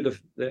can do,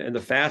 and the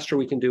faster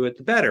we can do it,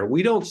 the better.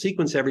 We don't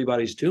sequence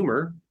everybody's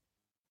tumor.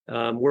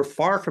 We're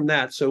far from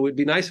that. So it would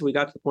be nice if we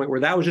got to the point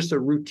where that was just a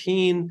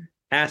routine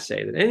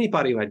assay, that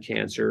anybody who had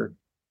cancer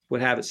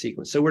would have it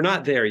sequenced. So we're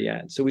not there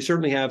yet. So we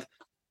certainly have,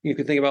 you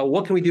could think about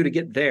what can we do to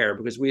get there,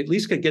 because we at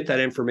least could get that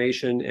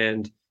information.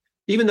 And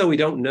even though we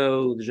don't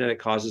know the genetic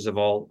causes of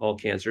all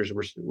cancers,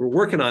 we're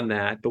working on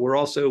that, but we're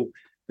also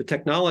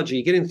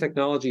getting the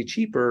technology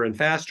cheaper and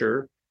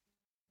faster,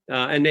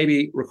 and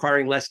maybe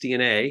requiring less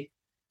DNA,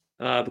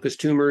 because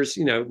tumors,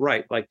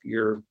 like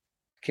your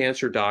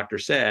cancer doctor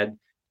said,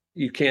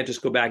 you can't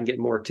just go back and get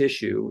more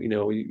tissue.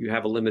 You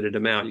have a limited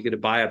amount. You get a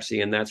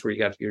biopsy, and that's where you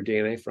got your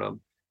DNA from.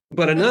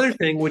 But another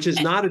thing, which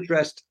is not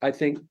addressed, I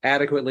think,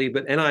 adequately,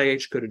 but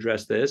NIH could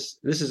address this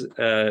is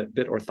a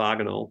bit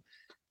orthogonal,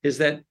 is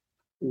that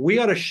we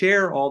ought to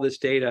share all this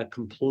data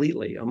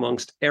completely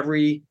amongst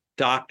every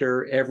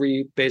doctor,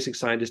 every basic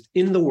scientist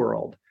in the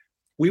world.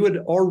 We would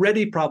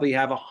already probably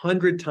have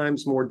 100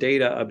 times more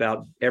data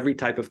about every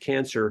type of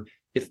cancer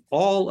if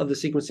all of the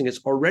sequencing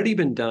that's already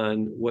been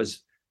done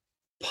was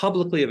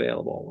publicly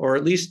available, or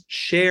at least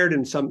shared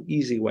in some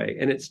easy way,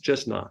 and it's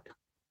just not.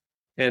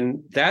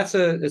 And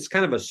it's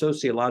kind of a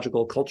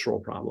sociological, cultural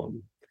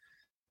problem.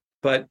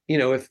 But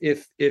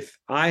if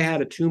I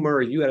had a tumor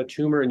or you had a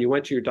tumor and you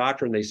went to your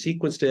doctor and they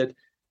sequenced it,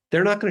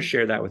 they're not going to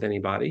share that with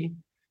anybody.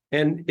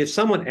 And if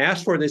someone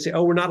asks for it, they say,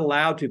 "Oh, we're not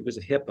allowed to because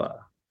of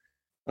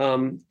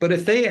HIPAA." But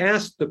if they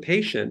ask the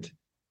patient,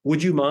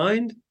 "Would you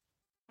mind?"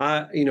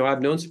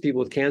 I've known some people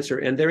with cancer,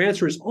 and their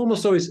answer is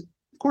almost always,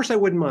 "Of course I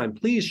wouldn't mind.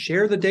 Please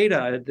share the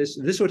data.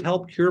 This would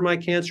help cure my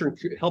cancer and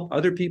help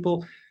other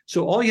people."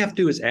 So all you have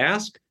to do is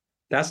ask.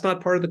 That's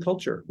not part of the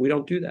culture. We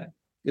don't do that.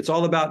 it's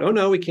all about, oh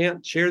no, we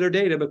can't share their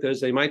data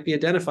because they might be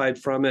identified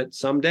from it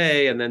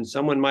someday, and then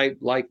someone might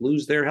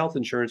lose their health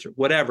insurance or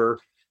whatever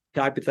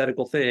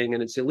hypothetical thing,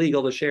 and it's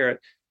illegal to share it.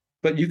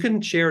 But you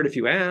can share it if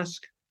you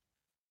ask.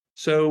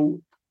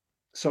 So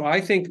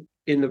I think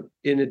in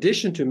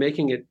addition to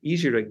making it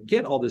easier to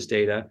get all this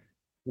data,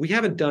 we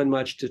haven't done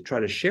much to try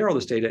to share all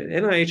this data.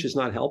 NIH is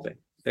not helping.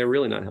 They're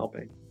really not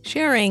helping.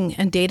 Sharing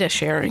and data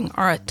sharing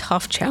are a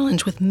tough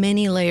challenge with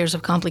many layers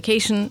of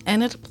complication,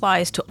 and it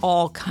applies to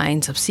all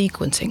kinds of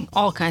sequencing,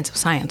 all kinds of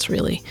science,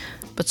 really.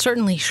 But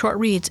certainly short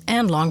reads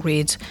and long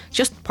reads,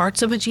 just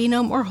parts of a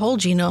genome or whole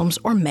genomes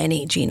or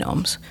many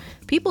genomes.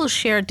 People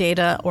share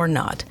data or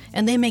not,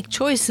 and they make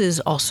choices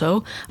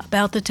also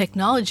about the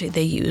technology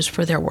they use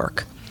for their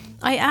work.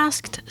 I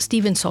asked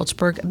Stephen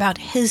Saltzberg about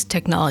his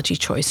technology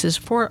choices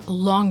for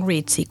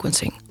long-read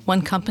sequencing.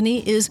 One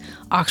company is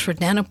Oxford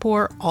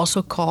Nanopore,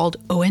 also called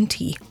ONT.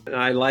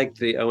 I like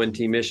the ONT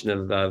mission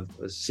of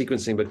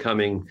sequencing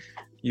becoming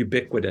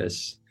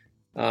ubiquitous,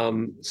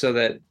 so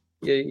that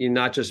you're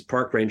not just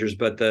park rangers,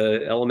 but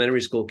the elementary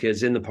school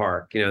kids in the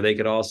park, they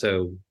could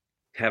also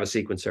have a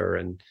sequencer,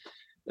 and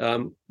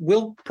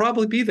we'll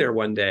probably be there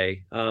one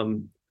day.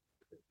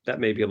 That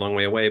may be a long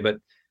way away, but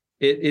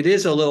it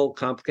is a little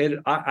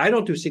complicated. I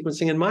don't do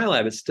sequencing in my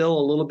lab. It's still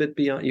a little bit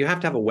beyond. You have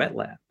to have a wet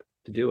lab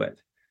to do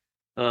it.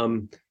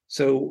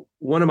 So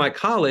one of my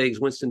colleagues,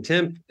 Winston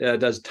Timp,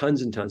 does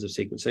tons and tons of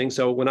sequencing.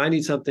 So when I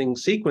need something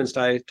sequenced,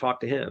 I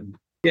talk to him.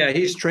 Yeah,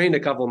 he's trained a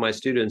couple of my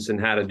students in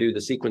how to do the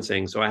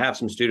sequencing. So I have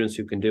some students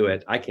who can do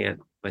it. I can't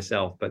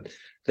myself, but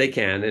they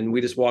can. And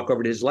we just walk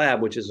over to his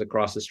lab, which is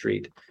across the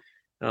street.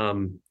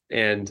 And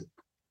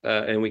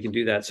we can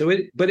do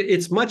that. But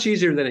it's much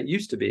easier than it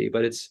used to be,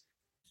 but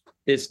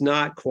it's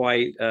not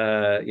quite,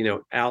 out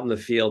in the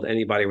field,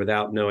 anybody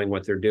without knowing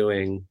what they're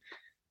doing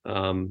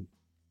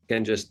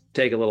can just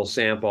take a little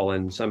sample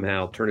and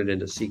somehow turn it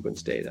into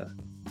sequence data.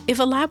 If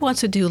a lab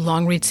wants to do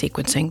long-read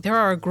sequencing, there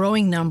are a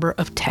growing number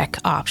of tech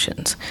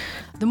options.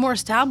 The more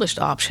established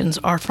options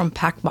are from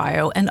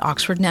PacBio and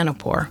Oxford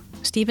Nanopore.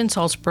 Stephen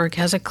Saltzberg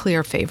has a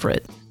clear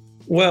favorite.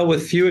 Well,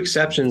 with few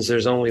exceptions,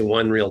 there's only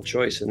one real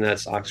choice, and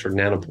that's Oxford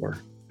Nanopore.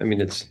 I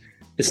mean, it's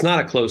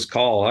not a close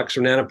call.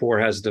 Oxford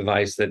Nanopore has a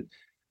device that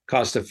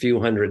cost a few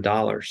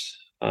 $100s.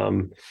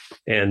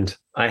 And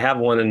I have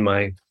one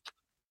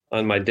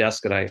on my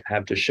desk that I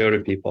have to show to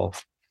people.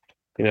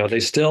 They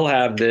still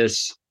have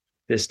this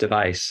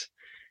device,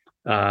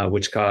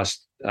 which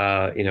costs,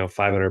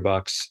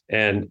 $500,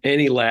 and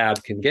any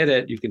lab can get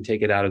it. You can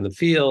take it out in the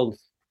field,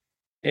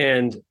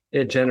 and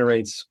it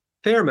generates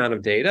a fair amount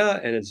of data,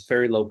 and it's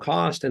very low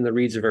cost, and the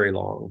reads are very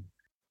long.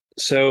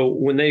 So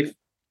when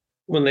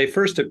they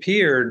first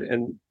appeared,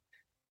 and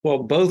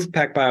both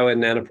PacBio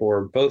and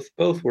Nanopore,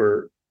 both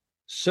were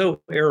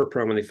so error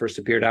prone when they first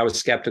appeared. I was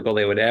skeptical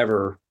they would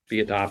ever be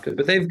adopted,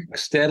 but they've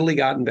steadily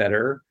gotten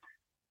better.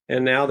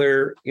 And now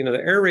the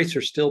error rates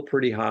are still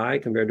pretty high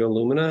compared to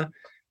Illumina.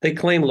 They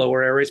claim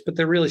lower error rates, but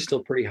they're really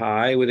still pretty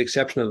high, with the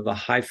exception of the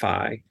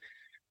HiFi.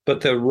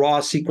 But the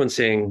raw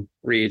sequencing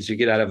reads you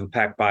get out of a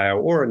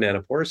PacBio or a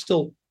Nanopore are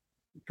still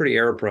pretty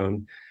error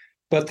prone,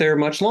 but they're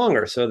much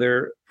longer. So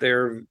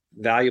they're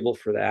valuable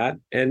for that.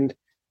 And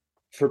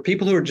for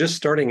people who are just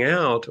starting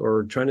out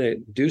or trying to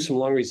do some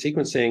long read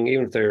sequencing,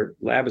 even if their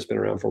lab has been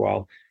around for a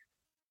while,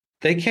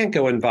 they can't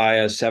go and buy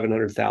a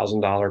 $700,000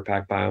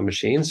 PacBio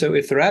machine. So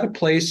if they're at a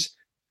place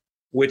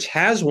which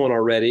has one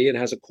already and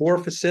has a core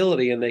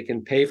facility and they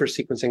can pay for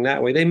sequencing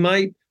that way, they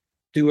might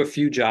do a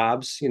few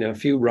jobs, a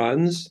few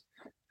runs,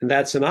 and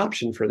that's an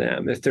option for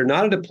them. If they're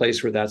not at a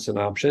place where that's an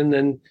option,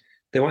 then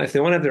if they want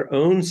to have their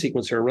own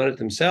sequencer and run it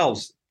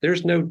themselves,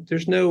 there's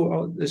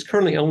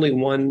currently only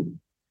one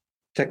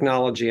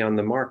technology on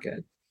the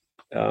market,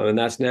 and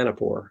that's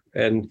Nanopore.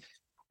 And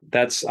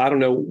that's, I don't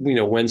know,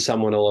 when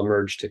someone will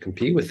emerge to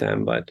compete with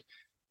them, but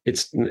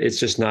it's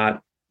just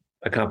not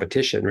a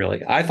competition,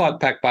 really. I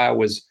thought PacBio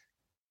was,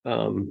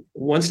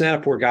 once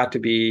Nanopore got to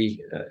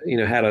be,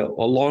 had a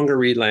longer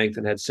read length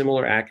and had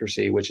similar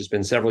accuracy, which has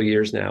been several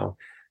years now,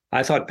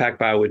 I thought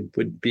PacBio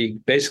would be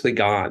basically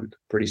gone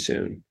pretty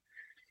soon.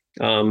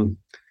 And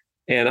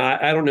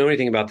I don't know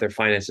anything about their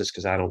finances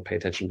because I don't pay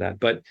attention to that.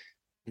 But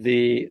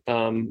in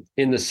the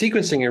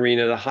sequencing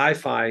arena, the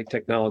HiFi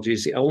technology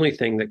is the only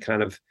thing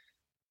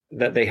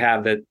that they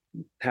have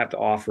to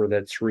offer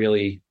that's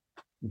really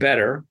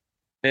better.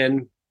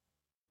 And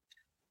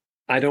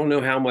I don't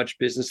know how much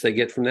business they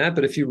get from that,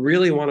 but if you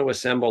really want to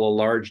assemble a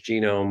large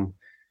genome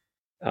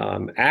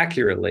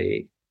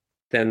accurately,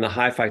 then the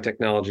HiFi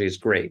technology is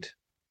great.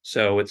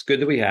 So it's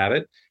good that we have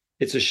it.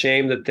 It's a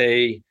shame that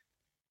they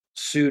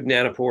sued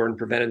Nanopore and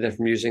prevented them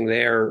from using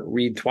their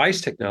read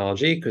twice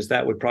technology, because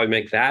that would probably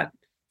make that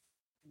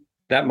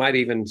might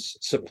even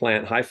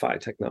supplant HiFi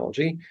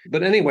technology.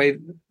 But anyway,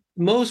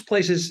 most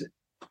places,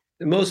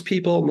 most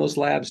people, most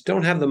labs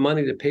don't have the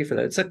money to pay for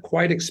that. It's a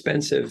quite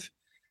expensive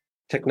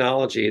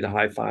technology, the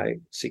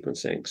HiFi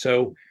sequencing.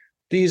 So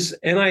these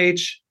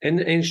NIH and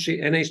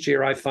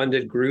NHGRI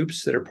funded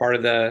groups that are part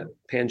of the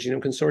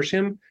Pangenome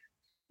Consortium,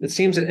 it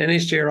seems that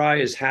NHGRI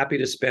is happy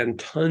to spend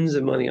tons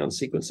of money on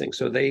sequencing.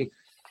 So they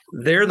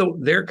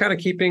they're kind of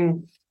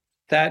keeping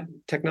that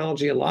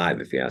technology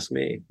alive, if you ask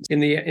me. In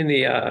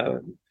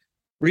the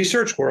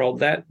research world,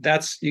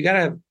 that's you got to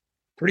have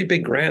pretty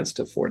big grants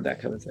to afford that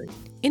kind of thing.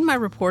 In my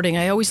reporting,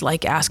 I always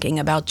like asking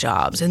about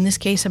jobs, in this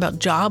case about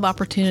job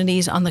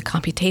opportunities on the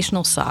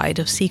computational side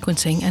of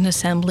sequencing and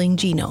assembling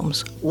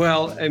genomes.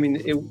 Well, I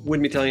mean, it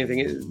wouldn't be telling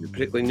anything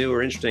particularly new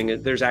or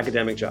interesting. There's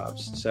academic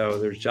jobs. So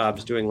there's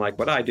jobs doing like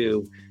what I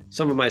do.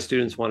 Some of my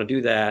students want to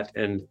do that.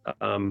 And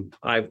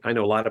I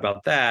know a lot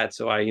about that.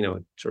 So I,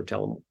 sort of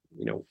tell them,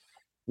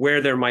 where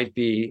there might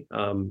be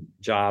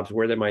jobs,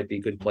 where there might be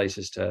good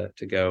places to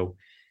go.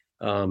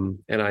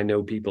 And I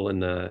know people in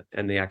the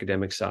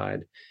academic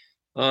side.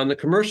 On the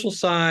commercial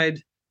side,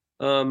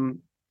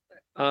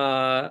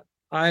 I've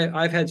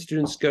had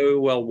students go.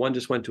 Well, one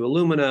just went to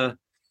Illumina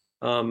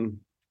a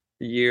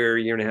year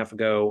and a half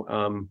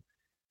ago.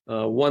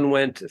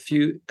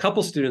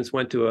 Couple students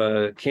went to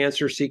a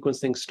cancer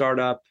sequencing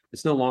startup.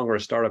 It's no longer a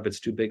startup;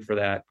 it's too big for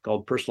that.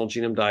 Called Personal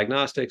Genome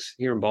Diagnostics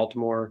here in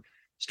Baltimore,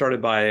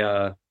 started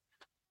by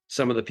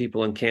some of the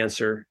people in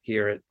cancer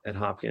here at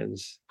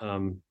Hopkins,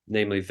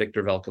 namely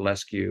Victor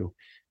Velculescu,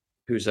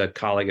 who's a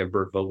colleague of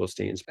Bert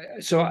Vogelstein's.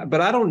 But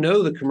I don't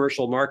know the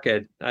commercial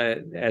market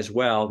as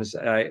well, because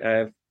I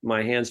have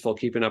my hands full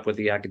keeping up with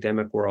the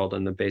academic world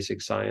and the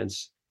basic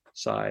science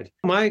side.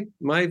 My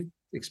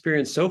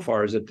experience so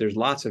far is that there's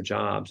lots of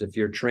jobs. If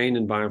you're trained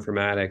in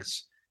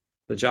bioinformatics,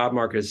 the job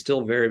market is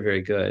still very,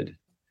 very good.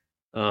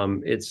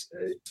 It's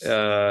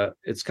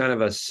kind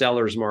of a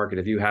seller's market.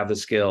 If you have the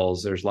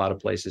skills, there's a lot of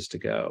places to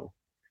go.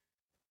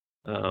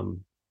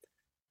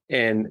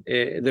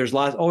 There's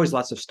always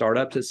lots of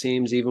startups, it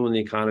seems. Even when the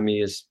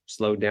economy is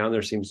slowed down,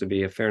 there seems to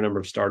be a fair number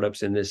of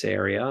startups in this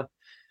area.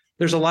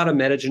 There's a lot of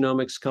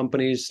metagenomics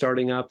companies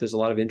starting up. There's a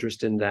lot of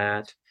interest in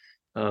that.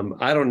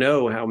 I don't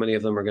know how many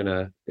of them are going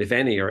to, if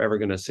any, are ever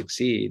going to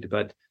succeed.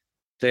 But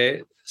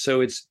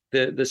so it's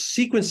the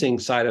sequencing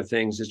side of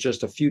things is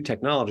just a few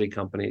technology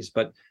companies,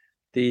 but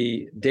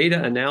the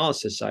data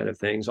analysis side of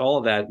things, all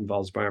of that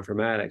involves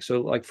bioinformatics.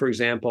 So, like, for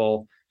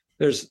example,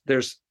 there's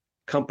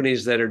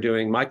companies that are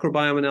doing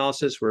microbiome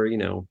analysis where,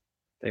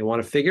 they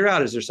want to figure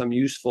out, is there some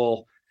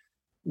useful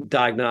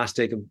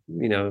diagnostic,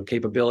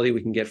 capability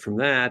we can get from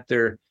that?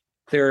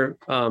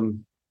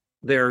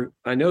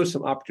 I know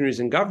some opportunities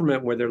in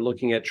government where they're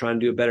looking at trying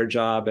to do a better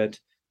job at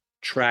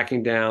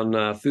tracking down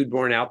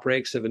foodborne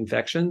outbreaks of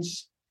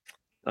infections.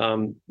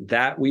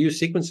 That we use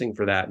sequencing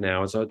for that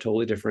now. It's a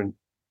totally different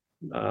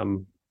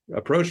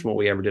approach from what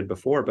we ever did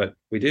before, but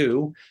we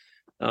do.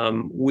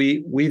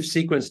 We've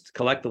sequenced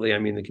collectively,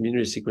 the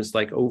community sequenced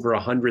like over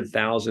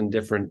 100,000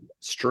 different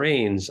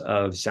strains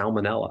of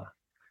Salmonella,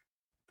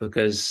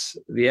 because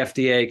the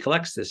FDA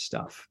collects this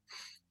stuff,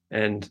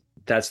 and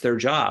that's their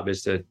job,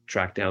 is to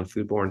track down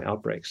foodborne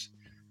outbreaks.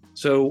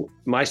 So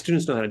my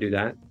students know how to do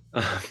that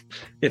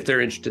if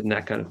they're interested in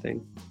that kind of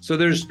thing. So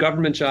there's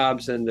government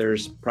jobs and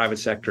there's private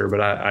sector,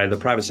 but the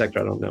private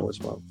sector I don't know as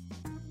well.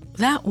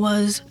 That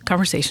was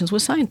Conversations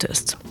with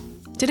Scientists.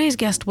 Today's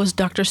guest was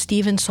Dr.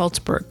 Steven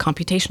Saltzberg,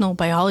 computational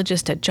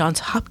biologist at Johns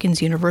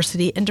Hopkins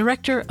University and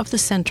director of the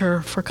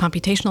Center for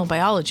Computational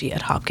Biology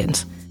at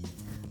Hopkins.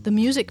 The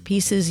music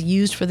pieces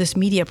used for this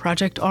media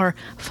project are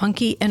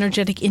Funky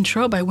Energetic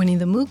Intro by Winnie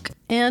the Mook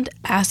and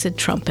Acid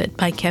Trumpet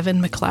by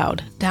Kevin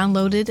MacLeod,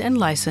 downloaded and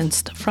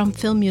licensed from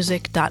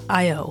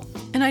filmmusic.io.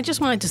 And I just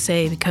wanted to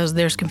say, because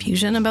there's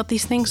confusion about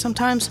these things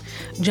sometimes,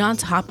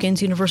 Johns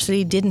Hopkins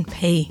University didn't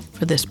pay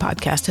for this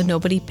podcast, and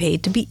nobody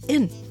paid to be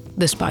in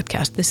this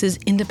podcast. This is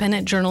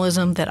independent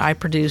journalism that I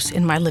produce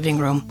in my living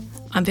room.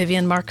 I'm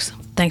Vivian Marks.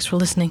 Thanks for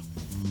listening.